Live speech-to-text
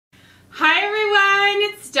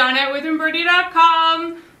Donnett with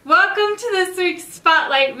Embroidery.com. Welcome to this week's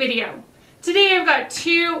Spotlight video. Today I've got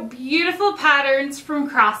two beautiful patterns from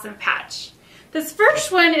Cross and Patch. This first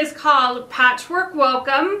one is called Patchwork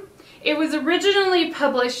Welcome. It was originally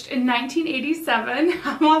published in 1987.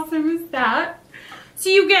 How awesome is that? So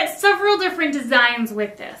you get several different designs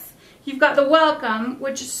with this. You've got the Welcome,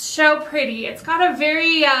 which is so pretty. It's got a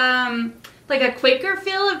very, like a Quaker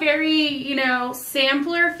feel, a very,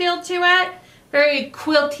 sampler feel to it. Very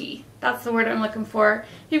quilty. That's the word I'm looking for.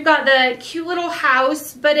 You've got the cute little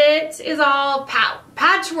house, but it is all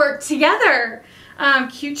patchwork together.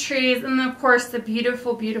 Cute trees, and then of course the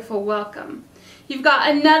beautiful, beautiful Welcome. You've got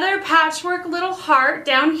another patchwork little heart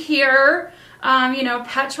down here.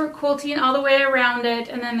 Patchwork quilting all the way around it,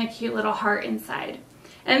 and then the cute little heart inside.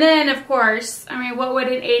 And then, of course, what would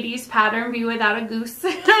an 80s pattern be without a goose?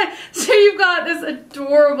 So you've got this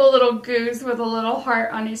adorable little goose with a little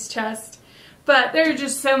heart on his chest. But there are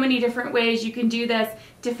just so many different ways you can do this,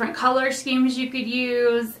 different color schemes you could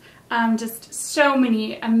use, just so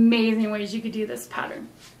many amazing ways you could do this pattern.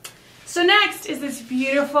 So next is this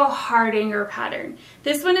beautiful Hardanger pattern.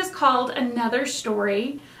 This one is called Another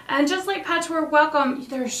Story. And just like Patchwork Welcome,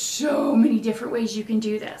 there's so many different ways you can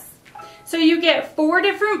do this. So you get 4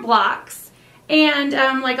 different blocks, and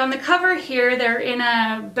like on the cover here, they're in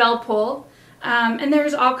a bell pull, and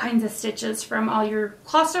there's all kinds of stitches from all your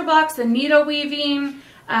cluster blocks and needle weaving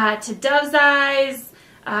to dove's eyes,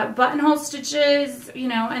 buttonhole stitches,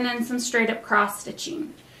 and then some straight up cross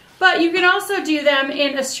stitching. But you can also do them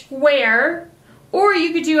in a square, or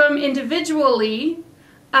you could do them individually,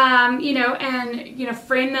 and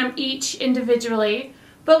frame them each individually.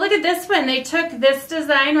 But look at this one. They took this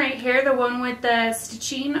design right here, the one with the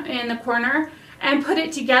stitching in the corner, and put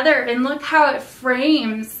it together, and look how it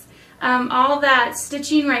frames. All that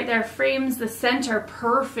stitching right there frames the center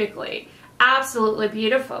perfectly. Absolutely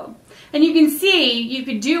beautiful. And you can see you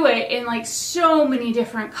could do it in like so many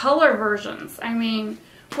different color versions.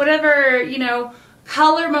 Whatever,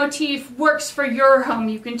 color motif works for your home,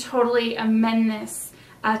 you can totally amend this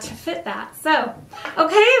to fit that. So,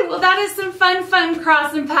 okay, well that is some fun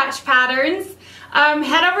cross and patch patterns.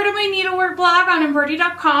 Head over to my needlework blog on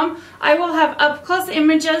Embroidery.com. I will have up-close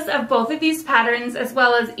images of both of these patterns as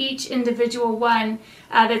well as each individual one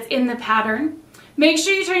that's in the pattern. Make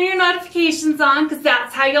sure you turn your notifications on because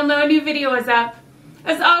that's how you'll know a new video is up.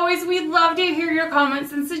 As always, we'd love to hear your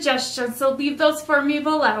comments and suggestions, so leave those for me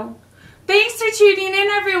below. Thanks for tuning in,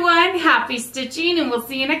 everyone. Happy stitching, and we'll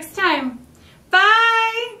see you next time.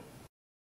 Bye!